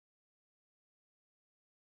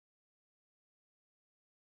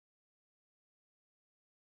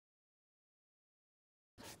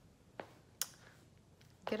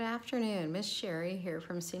Good afternoon, Miss Sherry here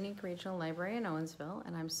from Scenic Regional Library in Owensville,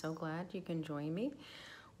 and I'm so glad you can join me.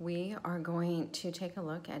 We are going to take a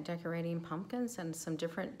look at decorating pumpkins and some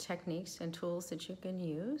different techniques and tools that you can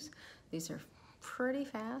use. These are pretty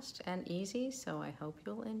fast and easy, so I hope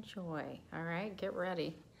you'll enjoy. All right, get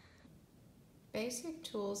ready. Basic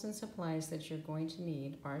tools and supplies that you're going to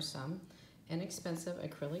need are some inexpensive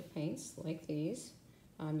acrylic paints like these.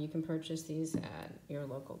 You can purchase these at your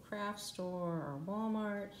local craft store or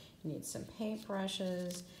Walmart. You need some paint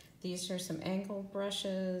brushes. These are some angled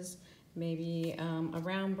brushes, maybe a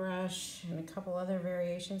round brush and a couple other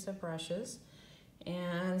variations of brushes.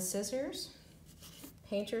 And scissors,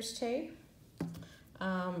 painter's tape,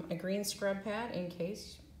 a green scrub pad in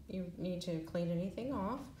case you need to clean anything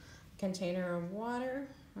off, container of water,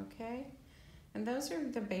 okay? And those are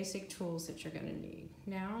the basic tools that you're gonna need.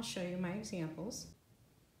 Now I'll show you my examples.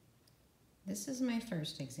 This is my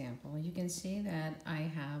first example. You can see that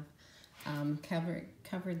I have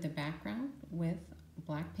covered the background with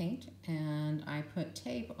black paint, and I put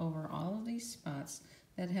tape over all of these spots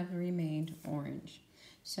that have remained orange.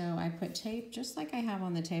 So I put tape just like I have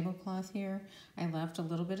on the tablecloth here. I left a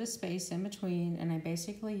little bit of space in between, and I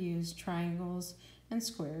basically used triangles and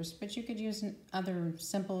squares, but you could use other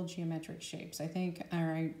simple geometric shapes.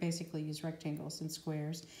 I basically use rectangles and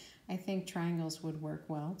squares. I think triangles would work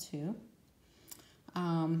well too.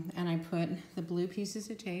 And I put the blue pieces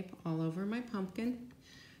of tape all over my pumpkin.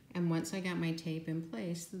 And once I got my tape in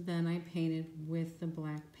place, then I painted with the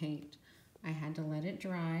black paint. I had to let it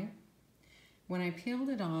dry. When I peeled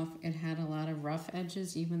it off, it had a lot of rough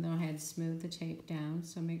edges, even though I had smoothed the tape down.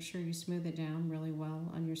 So make sure you smooth it down really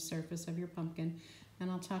well on your surface of your pumpkin.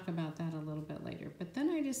 And I'll talk about that a little bit later. But then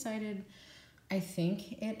I decided, I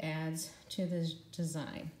think it adds to the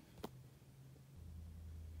design.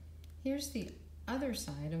 Here's the other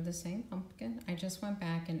side of the same pumpkin. I just went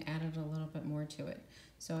back and added a little bit more to it.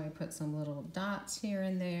 So I put some little dots here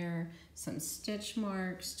and there, some stitch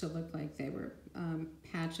marks to look like they were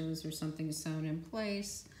patches or something sewn in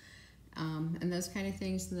place, and those kind of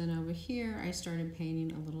things. And then over here, I started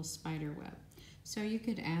painting a little spider web. So you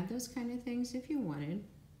could add those kind of things if you wanted,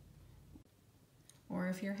 or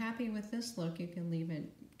if you're happy with this look, you can leave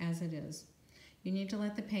it as it is. You need to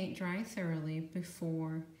let the paint dry thoroughly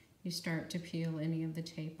before you start to peel any of the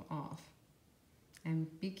tape off. And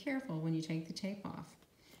be careful when you take the tape off.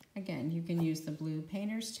 Again, you can use the blue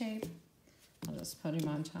painter's tape. I'll just put him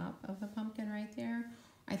on top of the pumpkin right there.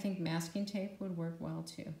 I think masking tape would work well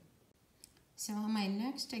too. So on my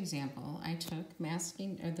next example, I took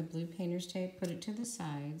the blue painter's tape, put it to the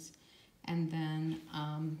sides, and then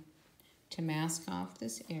to mask off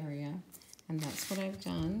this area. And that's what I've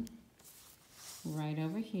done right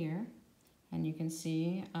over here. And you can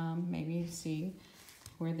see, maybe see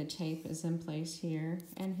where the tape is in place here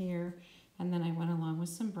and here. And then I went along with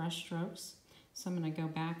some brush strokes. So I'm gonna go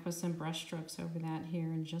back with some brush strokes over that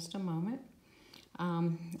here in just a moment.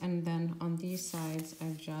 And then on these sides,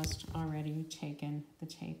 I've just already taken the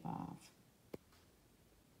tape off.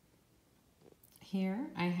 Here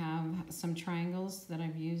I have some triangles that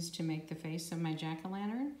I've used to make the face of my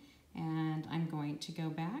jack-o'-lantern, and I'm going to go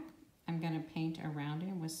back. I'm going to paint around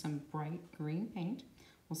it with some bright green paint.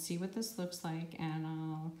 We'll see what this looks like, and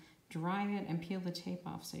I'll dry it and peel the tape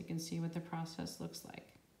off so you can see what the process looks like.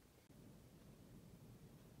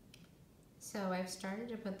 So I've started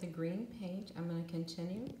to put the green paint. I'm going to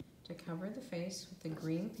continue to cover the face with the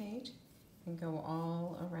green paint and go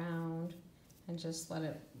all around and just let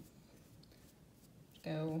it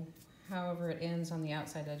go however it ends on the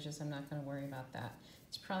outside edges. I'm not going to worry about that.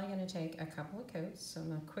 It's probably going to take a couple of coats, so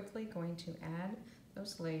I'm quickly going to add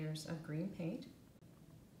those layers of green paint.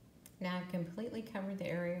 Now I've completely covered the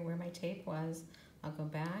area where my tape was. I'll go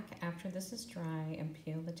back after this is dry and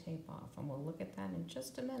peel the tape off, and we'll look at that in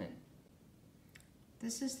just a minute.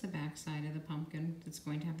 This is the back side of the pumpkin that's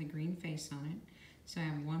going to have the green face on it. So I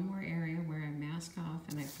have one more area where I mask off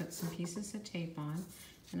and I put some pieces of tape on,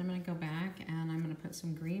 and I'm going to go back and I'm going to put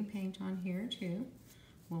some green paint on here too.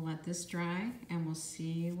 We'll let this dry and we'll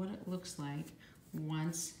see what it looks like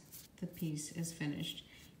once the piece is finished.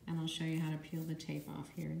 And I'll show you how to peel the tape off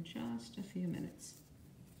here in just a few minutes.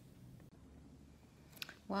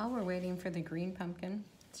 While we're waiting for the green pumpkin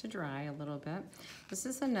to dry a little bit, this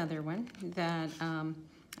is another one that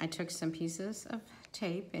I took some pieces of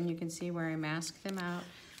tape, and you can see where I masked them out.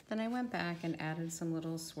 Then I went back and added some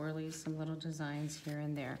little swirlies, some little designs here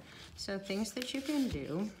and there. So things that you can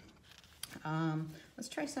do. Let's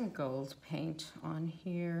try some gold paint on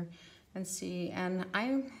here and see. And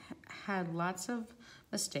I had lots of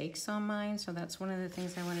mistakes on mine, so that's one of the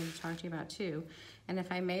things I wanted to talk to you about too. And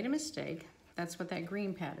if I made a mistake, that's what that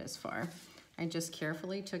green pad is for. I just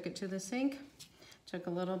carefully took it to the sink, took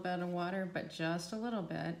a little bit of water, but just a little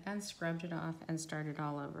bit, and scrubbed it off and started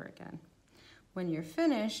all over again. When you're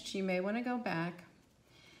finished, you may want to go back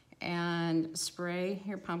and spray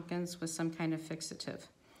your pumpkins with some kind of fixative.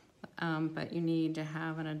 But you need to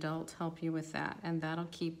have an adult help you with that, and that'll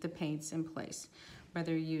keep the paints in place.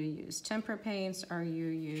 Whether you use tempera paints or you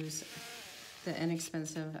use the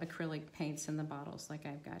inexpensive acrylic paints in the bottles like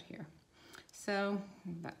I've got here. So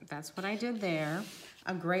that's what I did there.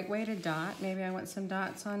 A great way to dot, maybe I want some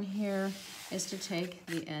dots on here, is to take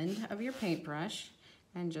the end of your paintbrush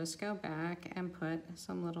and just go back and put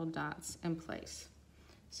some little dots in place.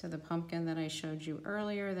 So the pumpkin that I showed you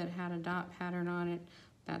earlier that had a dot pattern on it,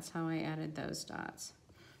 that's how I added those dots.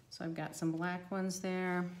 So I've got some black ones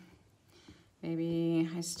there. Maybe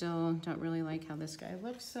I still don't really like how this guy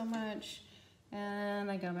looks so much.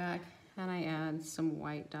 And I go back and I add some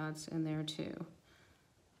white dots in there too.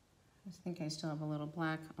 I think I still have a little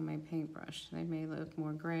black on my paintbrush. They may look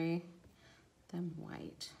more gray than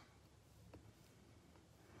white.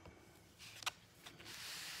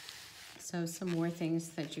 So some more things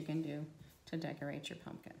that you can do to decorate your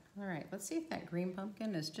pumpkin. All right, let's see if that green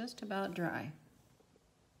pumpkin is just about dry.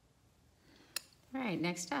 All right,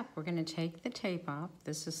 next up, we're gonna take the tape off.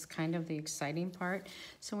 This is kind of the exciting part.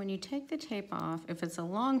 So when you take the tape off, if it's a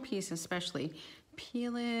long piece especially,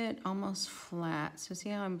 peel it almost flat. So see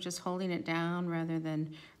how I'm just holding it down rather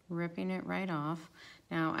than ripping it right off.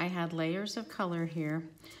 Now I had layers of color here.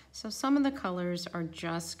 So some of the colors are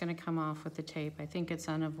just gonna come off with the tape. I think it's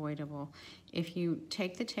unavoidable. If you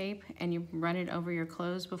take the tape and you run it over your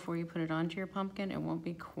clothes before you put it onto your pumpkin, it won't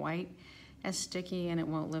be quite as sticky and it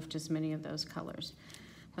won't lift as many of those colors.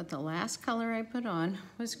 But the last color I put on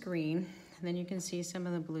was green. And then you can see some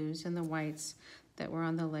of the blues and the whites that were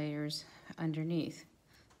on the layers underneath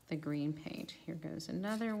the green paint. Here goes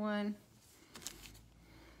another one.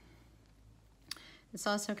 It's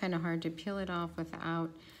also kind of hard to peel it off without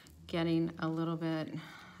getting a little bit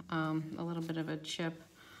of a chip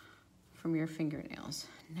from your fingernails.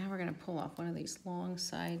 Now we're gonna pull off one of these long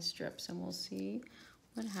side strips and we'll see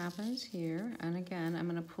what happens here. And again, I'm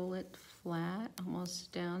gonna pull it flat,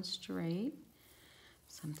 almost down straight,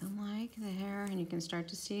 something like there. And you can start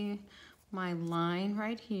to see my line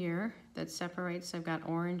right here that separates. I've got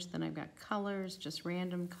orange, then I've got colors, just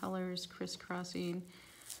random colors crisscrossing.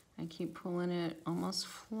 I keep pulling it almost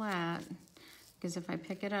flat because if I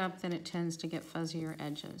pick it up, then it tends to get fuzzier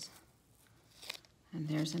edges. And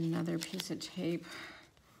there's another piece of tape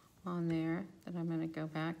on there that I'm gonna go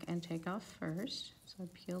back and take off first. So I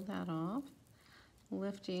peel that off,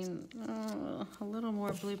 lifting a little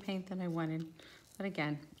more blue paint than I wanted. But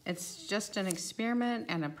again, it's just an experiment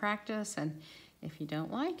and a practice, and if you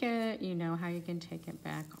don't like it, you know how you can take it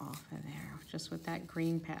back off of there, just with that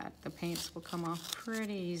green pad. The paints will come off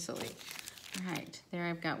pretty easily. All right, there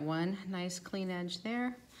I've got one nice clean edge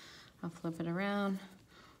there. I'll flip it around.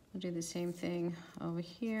 We'll do the same thing over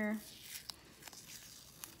here.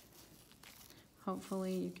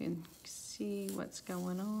 Hopefully you can see what's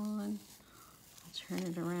going on. I'll turn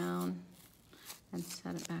it around and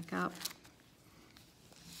set it back up.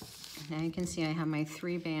 Now you can see I have my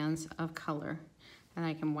 3 bands of color, and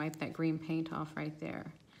I can wipe that green paint off right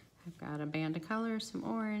there. I've got a band of color, some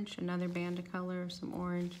orange, another band of color, some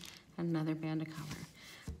orange, and another band of color.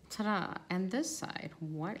 Ta-da! And this side,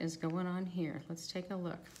 what is going on here? Let's take a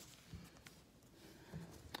look.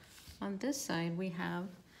 On this side, we have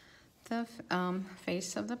the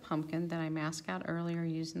face of the pumpkin that I masked out earlier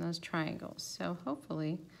using those triangles. So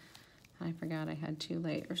hopefully, I forgot I had 2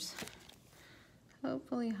 layers.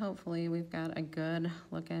 Hopefully we've got a good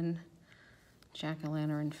looking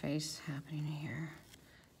jack-o'-lantern face happening here.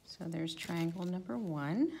 So there's triangle number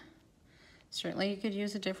 1. Certainly you could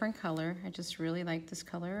use a different color. I just really like this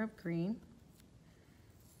color of green.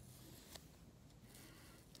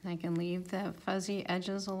 I can leave the fuzzy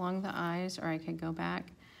edges along the eyes, or I could go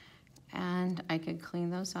back and I could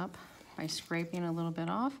clean those up by scraping a little bit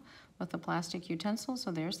off with a plastic utensil.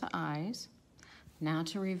 So there's the eyes. Now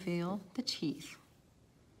to reveal the teeth.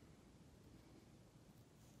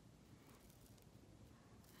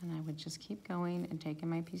 And I would just keep going and taking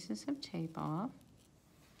my pieces of tape off.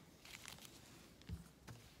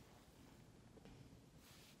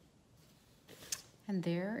 And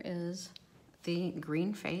there is the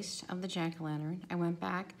green face of the jack-o'-lantern. I went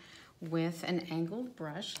back with an angled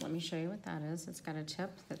brush. Let me show you what that is. It's got a tip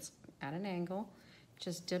that's at an angle.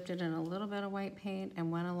 Just dipped it in a little bit of white paint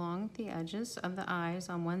and went along the edges of the eyes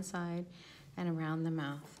on one side and around the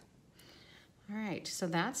mouth. All right, so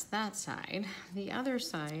that's that side. The other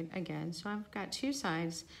side, again, so I've got 2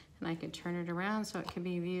 sides, And I can turn it around so it can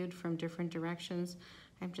be viewed from different directions.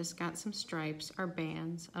 I've just got some stripes or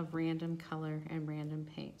bands of random color and random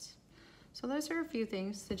paints. So those are a few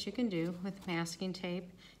things that you can do with masking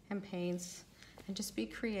tape and paints, and just be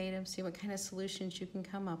creative, see what kind of solutions you can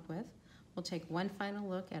come up with. We'll take one final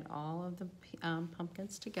look at all of the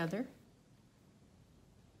pumpkins together.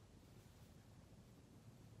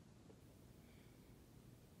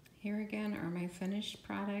 Here again are my finished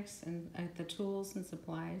products and the tools and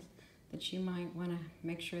supplies that you might want to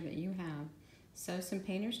make sure that you have. So some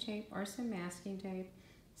painter's tape or some masking tape,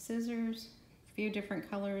 scissors, a few different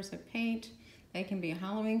colors of paint. They can be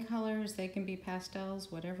Halloween colors, they can be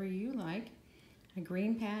pastels, whatever you like. A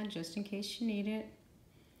green pad just in case you need it.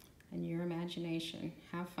 And your imagination.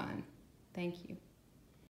 Have fun. Thank you.